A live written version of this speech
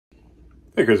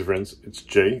Hey crazy friends, it's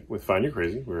Jay with Find You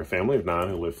Crazy. We're a family of 9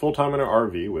 who live full-time in an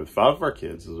RV with 5 of our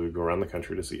kids as we go around the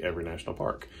country to see every national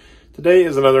park. Today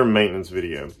is another maintenance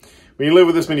video. When you live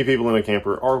with this many people in a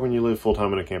camper, or when you live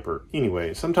full-time in a camper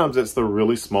anyway, sometimes it's the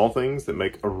really small things that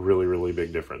make a really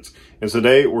big difference. And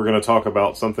today we're going to talk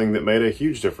about something that made a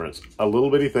huge difference. A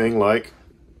little bitty thing like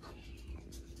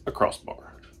a crossbar.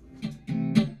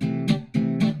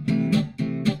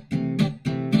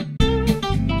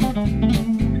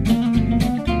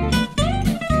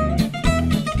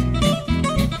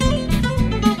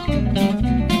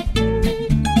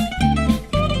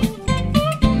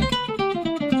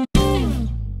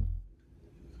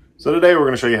 So today we're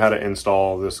going to show you how to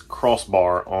install this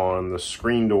crossbar on the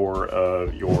screen door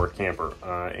of your camper,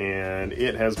 and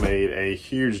it has made a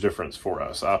huge difference for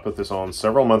us. I put this on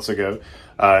several months ago.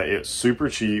 It's super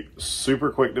cheap, super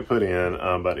quick to put in,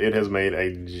 but it has made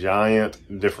a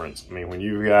giant difference. I mean, when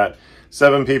you've got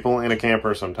 7 people in a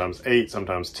camper, sometimes 8,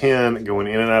 sometimes 10, going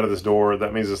in and out of this door,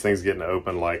 that means this thing's getting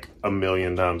open like a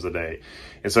million times a day.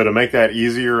 And so to make that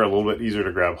easier, a little bit easier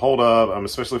to grab hold of,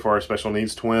 especially for our special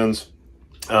needs twins,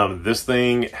 this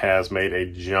thing has made a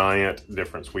giant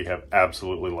difference. We have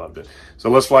absolutely loved it. So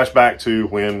let's flash back to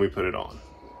when we put it on.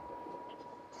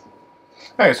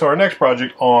 Okay, so our next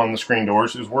project on the screen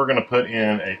doors is we're going to put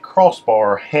in a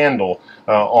crossbar handle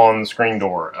on the screen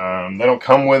door. They don't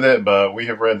come with it, but we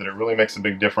have read that it really makes a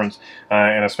big difference.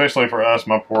 And especially for us,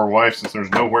 my poor wife, since there's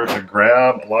nowhere to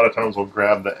grab, a lot of times we'll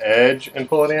grab the edge and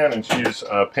pull it in, and she's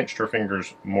pinched her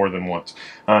fingers more than once.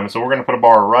 So we're going to put a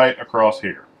bar right across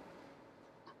here.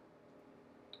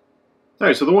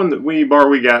 Alright, so the bar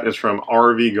we got is from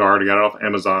RVGUARD. I got it off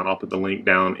Amazon. I'll put the link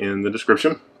down in the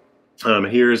description.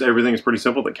 Here's everything. It's pretty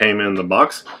simple that came in the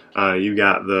box. You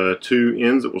got the 2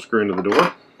 ends that will screw into the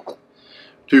door,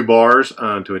 2 bars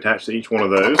to attach to each one of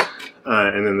those,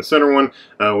 and then the center one,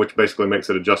 which basically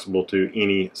makes it adjustable to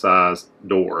any size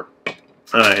door,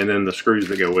 and then the screws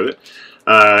that go with it.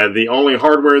 The only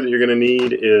hardware that you're going to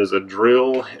need is a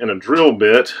drill and a drill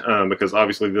bit, because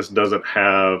obviously this doesn't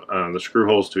have the screw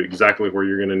holes to exactly where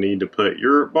you're going to need to put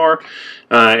your bar,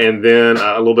 and then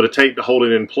a little bit of tape to hold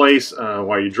it in place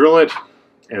while you drill it,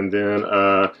 and then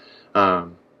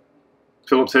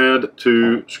Phillips head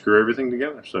to screw everything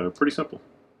together. So pretty simple.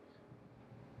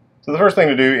 So the first thing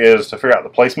to do is to figure out the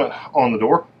placement on the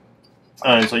door,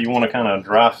 and so you want to kind of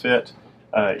dry fit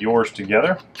yours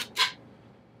together.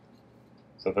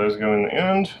 So those go in the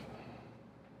end.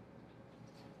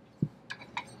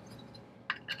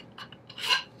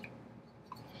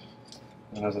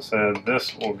 And as I said,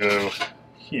 this will go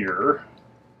here.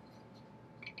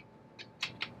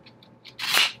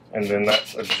 And then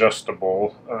that's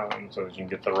adjustable so that you can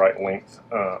get the right length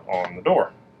on the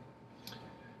door.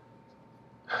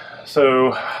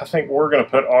 So I think we're going to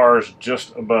put ours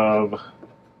just above,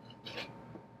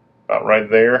 about right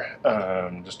there,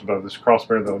 just above this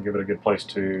crossbar. That'll give it a good place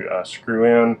to screw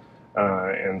in,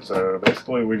 and so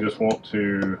basically we just want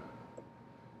to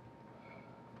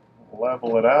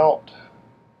level it out.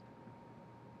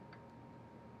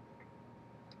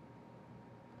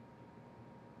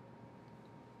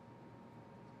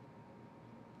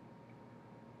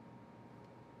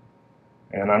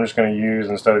 And I'm just going to use,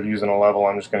 instead of using a level,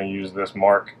 I'm just going to use this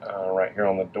mark right here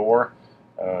on the door.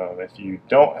 If you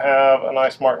don't have a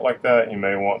nice mark like that, you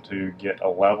may want to get a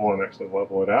level and actually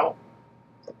level it out.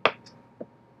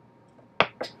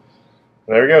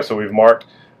 There we go. So we've marked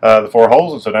the 4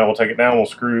 holes, and so now we'll take it down. We'll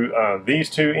screw these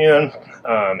 2 in,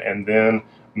 and then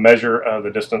measure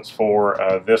the distance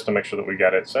for this to make sure that we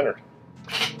got it centered.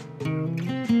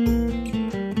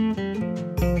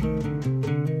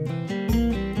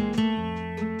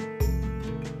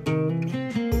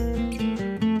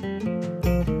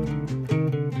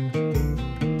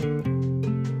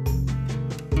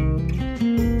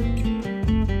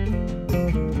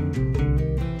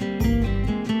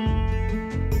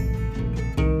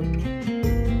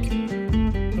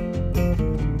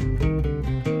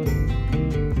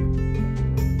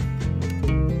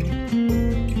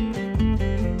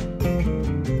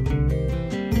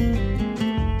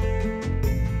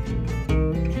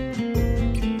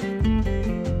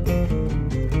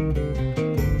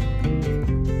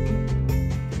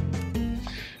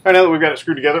 Alright, now that we've got it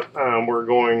screwed together, we're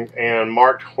going and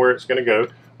marked where it's going to go.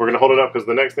 We're going to hold it up because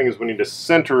the next thing is we need to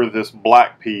center this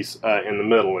black piece in the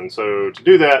middle. And so to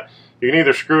do that, you can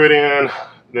either screw it in,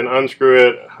 then unscrew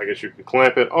it. I guess you could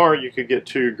clamp it, or you could get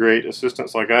 2 great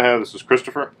assistants like I have. This is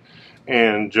Christopher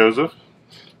and Joseph,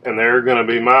 and they're going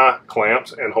to be my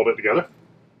clamps and hold it together.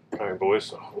 Alright boys,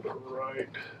 so hold it right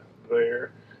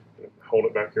there. Hold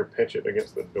it back here, pinch it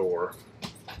against the door.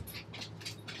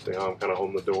 See how I'm kind of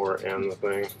holding the door and the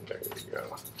thing? There you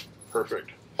go. Perfect.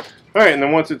 Alright, and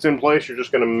then once it's in place, you're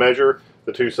just going to measure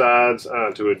the two sides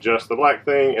to adjust the black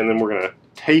thing, and then we're going to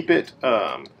tape it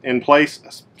in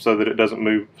place so that it doesn't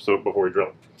move before we drill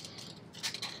it.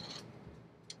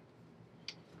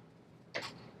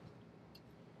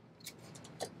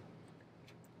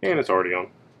 And it's already on.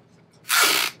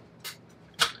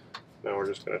 Now we're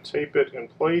just going to tape it in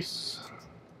place.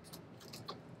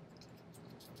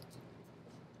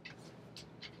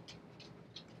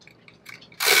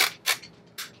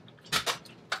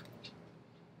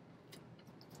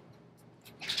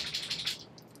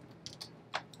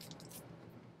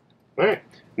 Alright,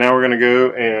 now we're going to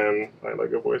go and, alright,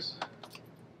 let go, boys.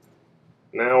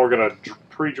 Now we're going to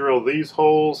pre-drill these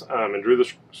holes and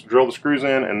drill the screws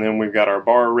in, and then we've got our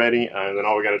bar ready, and then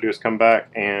all we got to do is come back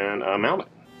and mount it.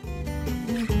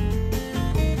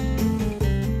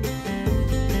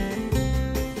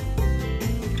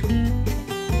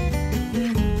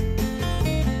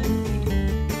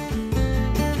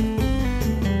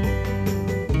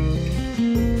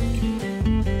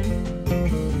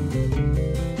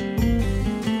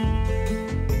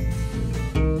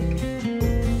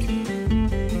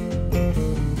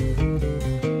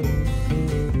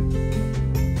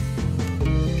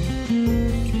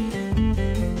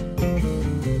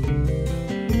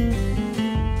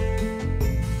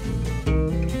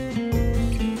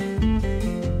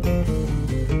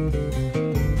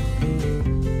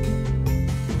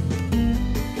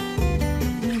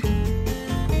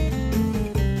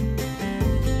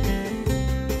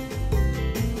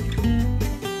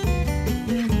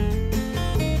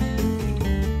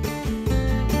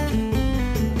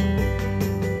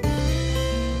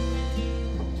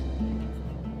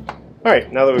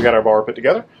 Alright, now that we've got our bar put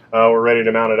together, we're ready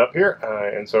to mount it up here,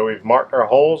 and so we've marked our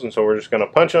holes, and so we're just going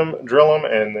to punch them, drill them,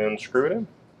 and then screw it in.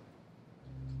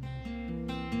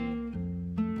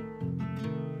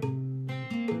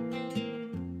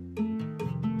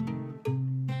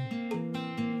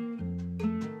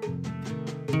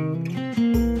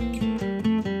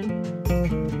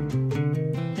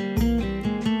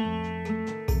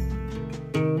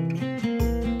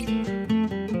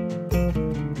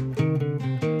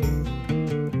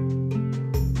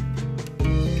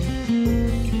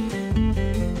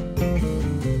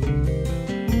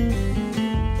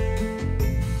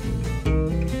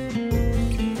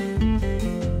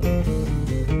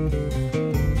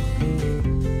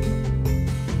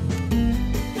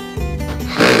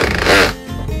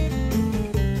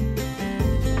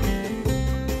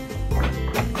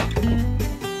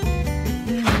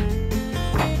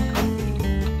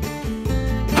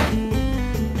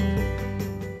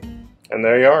 And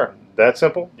there you are. That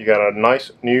simple. You got a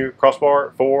nice new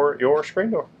crossbar for your screen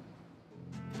door.